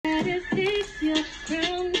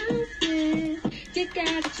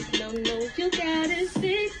don't know you got it.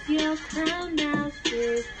 Fix your crown now,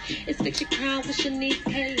 sis. It's Fix Your Crown with Shanice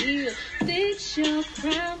K. Hill. Fix your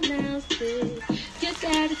crown now, sis. You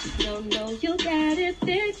got it, just don't know you got it.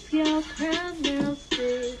 Fix your crown now,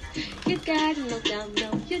 sis. You got it, no doubt,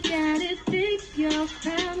 no, you got it. Fix your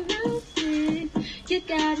crown now, sis. You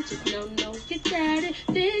got it, just don't know you got it.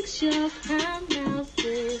 Fix your crown now,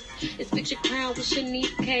 sis. It's Fix Your Crown with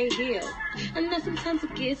Shanice K. Hill. I know sometimes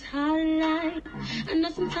it gets hard in life. I know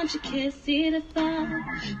sometimes you can't see the fire,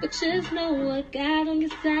 but just know what God on your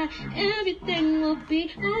side. Everything will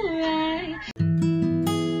be alright.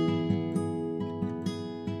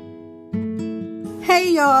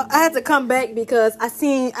 Hey y'all, I had to come back because I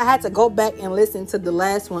had to go back and listen to the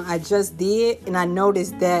last one I just did, and I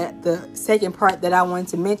noticed that the second part that I wanted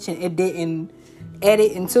to mention, it didn't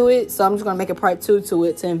edit into it, so I'm just gonna make a part 2 to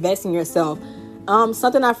it, to invest in yourself.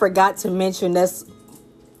 Something I forgot to mention that's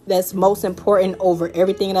most important over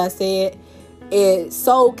everything that I said is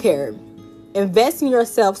soul care. Invest in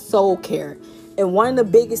yourself, soul care. And one of the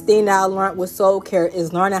biggest things that I learned with soul care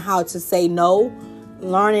is learning how to say no,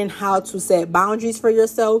 learning how to set boundaries for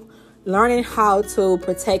yourself, learning how to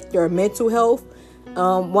protect your mental health.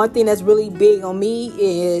 One thing that's really big on me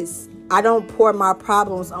is I don't pour my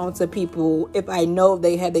problems onto people if I know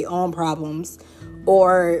they have their own problems.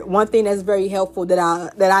 Or one thing that's very helpful that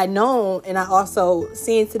I know, and I also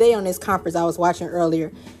seen today on this conference I was watching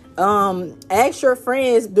earlier. Ask your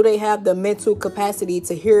friends, do they have the mental capacity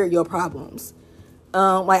to hear your problems?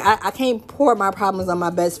 I can't pour my problems on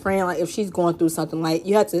my best friend. Like, if she's going through something, like,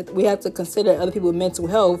 we have to consider other people's mental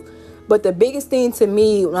health. But the biggest thing to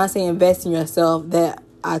me when I say invest in yourself that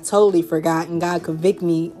I totally forgot, and God convict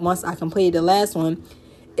me once I completed the last one,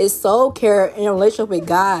 is soul care in a relationship with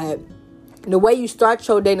God. The way you start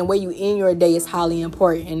your day and the way you end your day is highly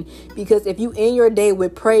important, because if you end your day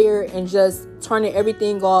with prayer and just turning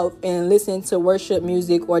everything off and listening to worship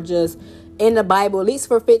music, or just in the Bible, at least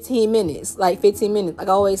for 15 minutes, like I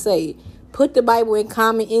always say, put the Bible in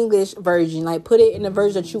common English version, like put it in the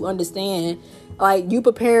version that you understand. Like, you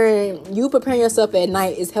preparing yourself at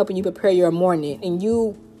night is helping you prepare your morning, and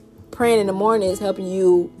you praying in the morning is helping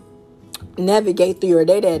you navigate through your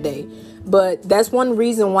day that day. But that's one of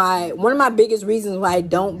my biggest reasons why I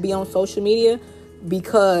don't be on social media,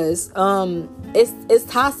 because it's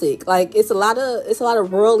toxic. Like, it's a lot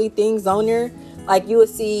of worldly things on there. Like, you would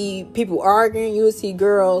see people arguing, you would see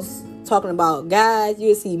girls talking about guys, you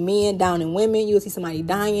would see men downing women, you would see somebody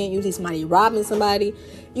dying, you would see somebody robbing somebody,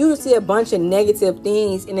 you would see a bunch of negative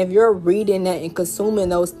things. And if you're reading that and consuming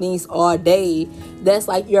those things all day, that's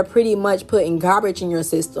like you're pretty much putting garbage in your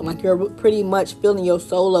system. Like, you're pretty much filling your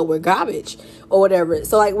soul up with garbage or whatever.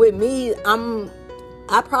 So, like, with me,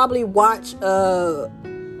 I probably watch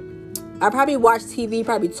TV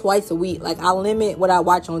probably twice a week. Like, I limit what I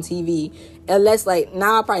watch on TV. Unless, like,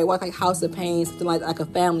 now I probably watch, like, House of Pain, something like a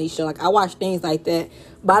family show. Like, I watch things like that.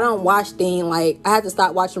 But I don't watch things like, I have to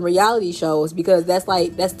stop watching reality shows, because that's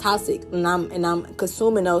toxic. And I'm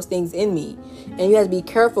consuming those things in me. And you have to be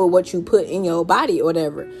careful what you put in your body or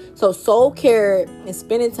whatever. So soul care and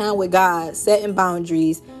spending time with God, setting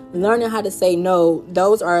boundaries, learning how to say no,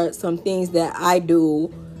 those are some things that I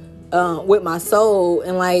do with my soul.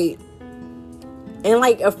 And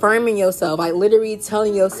affirming yourself, like literally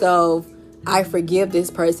telling yourself, I forgive this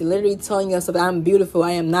person. Literally telling yourself that I'm beautiful.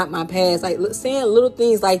 I am not my past. Like, saying little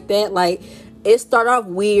things like that. Like, it start off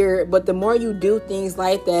weird, but the more you do things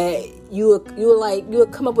like that, you will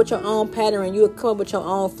come up with your own pattern. You will come up with your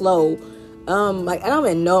own flow. I don't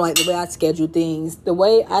even know, like, the way I schedule things.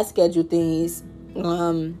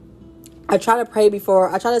 I try to pray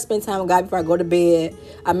I try to spend time with God before I go to bed.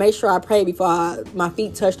 I make sure I pray before my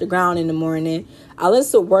feet touch the ground in the morning. I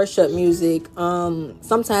listen to worship music.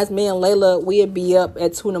 Sometimes me and Layla, we'd be up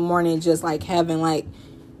at 2 in the morning just like having like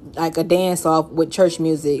a dance off with church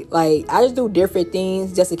music. Like, I just do different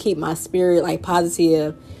things just to keep my spirit like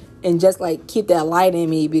positive and just like keep that light in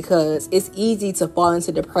me, because it's easy to fall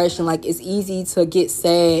into depression. Like, it's easy to get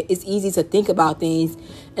sad. It's easy to think about things.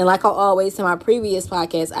 And like I always say in my previous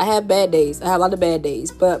podcast, I have bad days. I have a lot of bad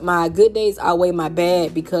days, but my good days outweigh my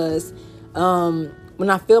bad, because when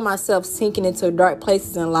I feel myself sinking into dark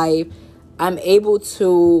places in life, I'm able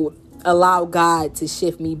to allow God to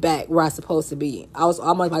shift me back where I'm supposed to be. I was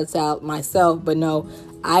almost about to say myself, but no,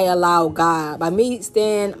 I allow God. By me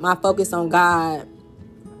staying my focus on God,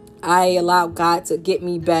 I allow God to get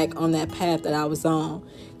me back on that path that I was on.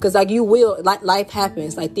 Because life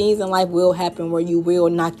happens. Like, things in life will happen where you will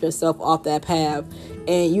knock yourself off that path.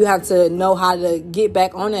 And you have to know how to get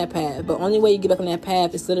back on that path. But only way you get back on that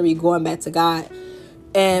path is literally going back to God.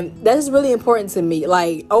 And that's really important to me.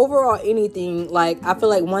 Like, overall, anything, like, I feel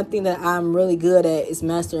like one thing that I'm really good at is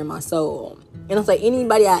mastering my soul. And it's like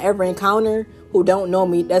anybody I ever encounter who don't know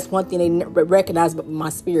me, that's one thing they recognize but my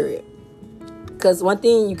spirit. Because one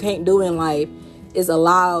thing you can't do in life is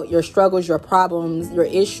allow your struggles, your problems, your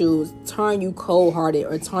issues turn you cold-hearted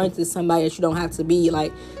or turn to somebody that you don't have to be.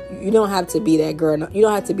 Like, you don't have to be that girl. You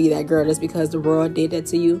don't have to be that girl just because the world did that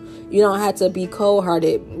to you. You don't have to be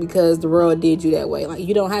cold-hearted because the world did you that way. Like,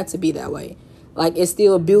 you don't have to be that way. Like, it's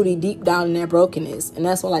still beauty deep down in that brokenness. And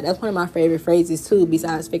that's what, that's one of my favorite phrases too,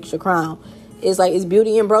 besides fix your crown. It's like, it's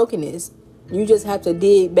beauty in brokenness. You just have to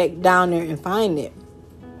dig back down there and find it.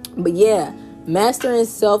 But yeah, mastering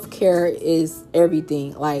self-care is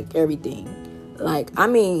everything. Like, everything. Like, I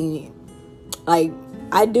mean, like,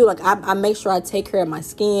 I do, like, I make sure I take care of my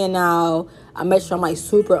skin now. I make sure I'm, like,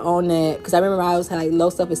 super on that. Because I remember I had, like, low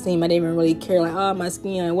self-esteem. I didn't even really care, like, oh, my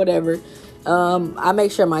skin, whatever. I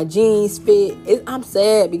make sure my jeans fit. I'm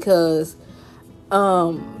sad because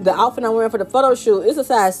the outfit I'm wearing for the photo shoot is a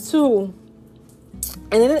size 2.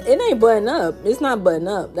 And it ain't button up. It's not button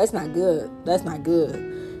up. That's not good. That's not good.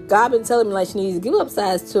 God been telling me, like, she needs to give up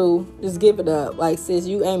size 2. Just give it up. Like, sis,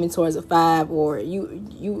 you aiming towards a 5, or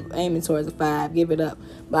you aiming towards a 5. Give it up.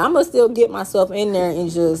 But I'm gonna still get myself in there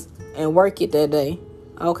and work it that day.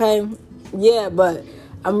 Okay? Yeah, but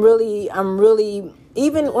I'm really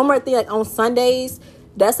even one more thing, like on Sundays,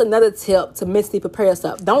 that's another tip to mentally prepare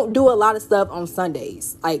yourself. Don't do a lot of stuff on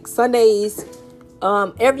Sundays. Like Sundays,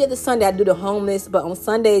 every other Sunday I do the home list, but on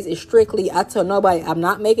Sundays it's strictly, I tell nobody, I'm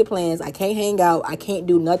not making plans. I can't hang out. I can't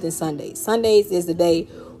do nothing Sundays. Sundays is the day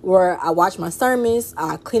where I watch my sermons,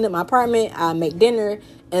 I clean up my apartment, I make dinner,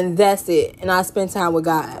 and that's it. And I spend time with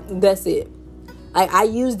God. That's it. I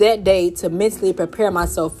use that day to mentally prepare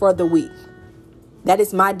myself for the week. That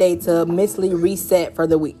is my day to mentally reset for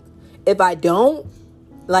the week. If I don't,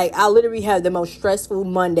 like, I literally have the most stressful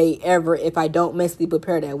Monday ever if I don't mentally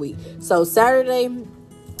prepare that week. So Saturday,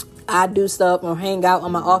 I do stuff or hang out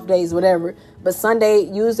on my off days, whatever. But Sunday,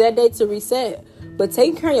 use that day to reset. But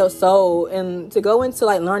taking care of your soul and to go into,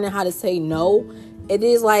 like, learning how to say no, it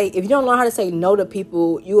is like, if you don't learn how to say no to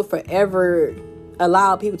people, you will forever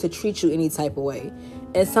allow people to treat you any type of way.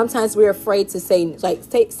 And sometimes we're afraid to say, like,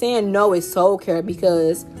 saying no is soul care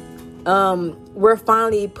because we're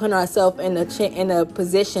finally putting ourselves in a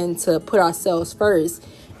position to put ourselves first.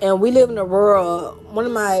 And we live in a world. One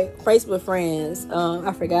of my Facebook friends,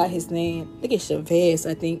 I forgot his name. I think it's Chavez,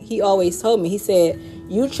 I think. He always told me, he said,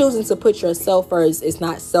 you choosing to put yourself first is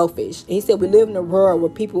not selfish. And he said, we live in a world where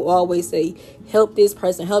people always say, help this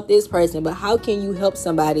person. But how can you help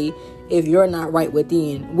somebody if you're not right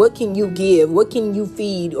within? What can you give? What can you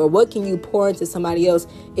feed? Or what can you pour into somebody else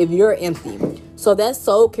if you're empty? So that's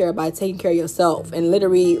soul care, by taking care of yourself and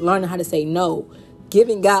literally learning how to say no.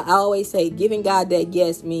 Giving God, I always say, giving God that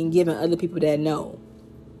yes means giving other people that no.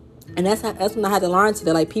 And that's when I had to learn to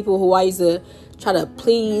that. Like, people who I used to try to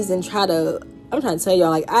please and I'm trying to tell y'all,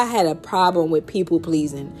 like, I had a problem with people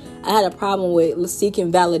pleasing. I had a problem with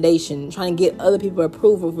seeking validation, trying to get other people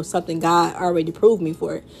approval for something God already approved me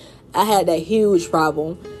for. I had that huge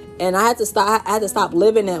problem. And I had to stop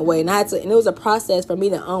living that way. And it was a process for me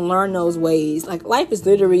to unlearn those ways. Like, life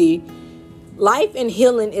and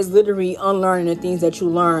healing is literally unlearning the things that you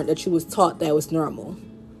learned, that you was taught that was normal.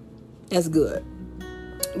 That's good.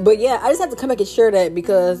 But yeah, I just have to come back and share that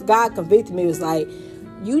because God convicted me. It was like,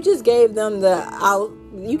 you just gave them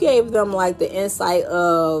like the insight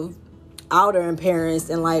of outer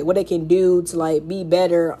appearance and like what they can do to like be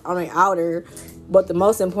better on the outer. But the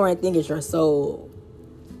most important thing is your soul.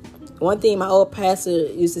 One thing my old pastor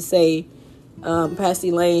used to say, Pastor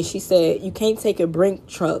Elaine, she said, you can't take a brink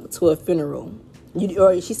truck to a funeral.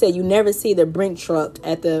 She said, you never see the brink truck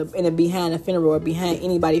behind a funeral or behind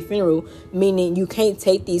anybody's funeral, meaning you can't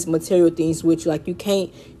take these material things with you. Like, you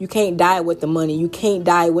can't die with the money. You can't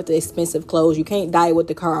die with the expensive clothes. You can't die with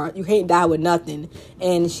the car. You can't die with nothing.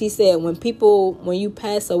 And she said, when you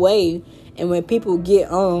pass away and when people get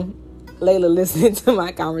on, Layla, listening to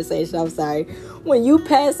my conversation, I'm sorry. When you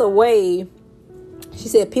pass away, she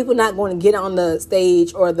said, people not going to get on the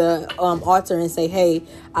stage or the altar and say, hey,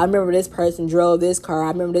 I remember this person drove this car. I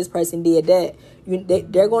remember this person did that.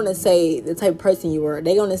 They're going to say the type of person you were.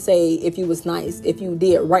 They're going to say if you was nice, if you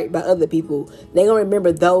did right by other people. They're going to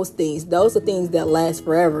remember those things. Those are things that last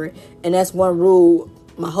forever. And that's one rule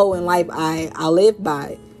my whole life I live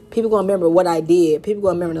by. People gonna remember what I did. People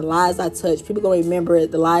gonna remember the lives I touched. People gonna remember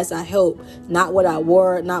the lives I helped. Not what I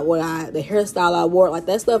wore, not the hairstyle I wore. Like,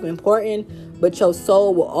 that stuff important, but your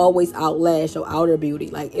soul will always outlast your outer beauty.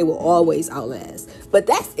 Like, it will always outlast. But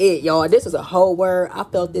that's it, y'all. This was a whole word. I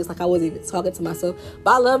felt this like I wasn't even talking to myself.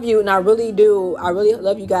 But I love you, and I really do. I really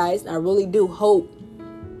love you guys, and I really do hope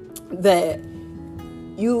that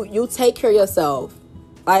you take care of yourself.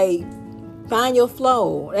 Like, find your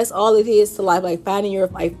flow. That's all it is to life. Like, find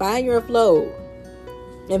your flow.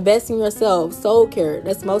 Invest in yourself. Soul care.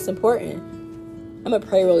 That's most important. I'm gonna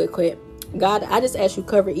pray really quick. God, I just ask you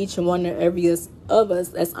cover each and one of every of us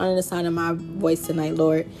that's under the sound of my voice tonight,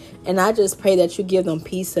 Lord. And I just pray that you give them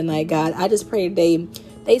peace tonight, God. I just pray that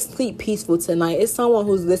they sleep peaceful tonight. It's someone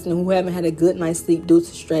who's listening who haven't had a good night's sleep due to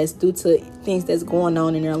stress, due to things that's going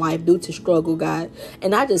on in their life, due to struggle, God.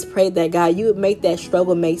 And I just pray that, God, you would make that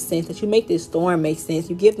struggle make sense, that you make this storm make sense.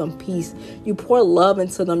 You give them peace. You pour love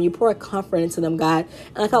into them. You pour comfort into them, God.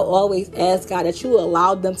 And like I always ask, God, that you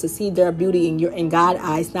allow them to see their beauty in God's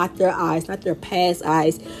eyes, not their eyes, not their past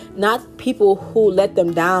eyes, not people who let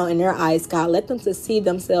them down in their eyes, God. Let them to see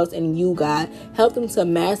themselves in you, God. Help them to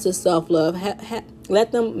master self-love.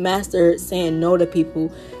 Let them master saying no to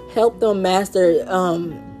people. Help them master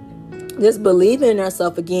just believing in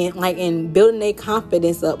herself again, like, and building their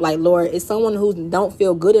confidence up. Like, Lord, it's someone who don't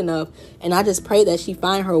feel good enough, and I just pray that she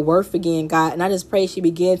find her worth again, God. And I just pray she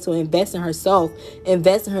begin to invest in herself,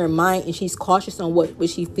 invest in her mind, and she's cautious on what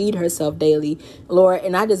she feed herself daily, Lord.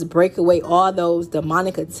 And I just break away all those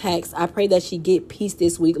demonic attacks. I pray that she get peace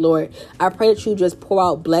this week, Lord. I pray that you just pour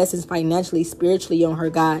out blessings financially, spiritually on her,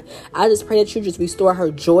 God. I just pray that you just restore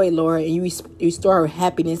her joy, Lord, and you restore her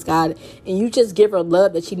happiness, God, and you just give her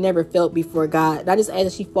love that she never felt before, God. And I just ask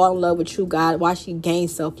that she fall in love with you, God, while she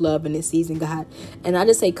gains self-love in this season, God. And I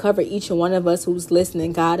just say cover each and one of us who's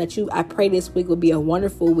listening, God, I pray this week will be a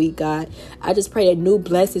wonderful week, God. I just pray that new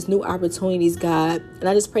blessings, new opportunities, God. And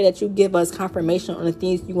I just pray that you give us confirmation on the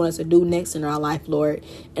things you want us to do next in our life, Lord.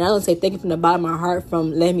 And I want to say thank you from the bottom of my heart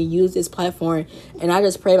from letting me use this platform. And I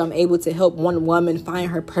just pray I'm able to help one woman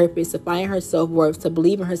find her purpose, to find her self-worth, to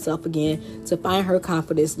believe in herself again, to find her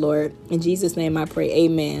confidence, Lord. In Jesus' name I pray,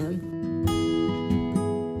 amen.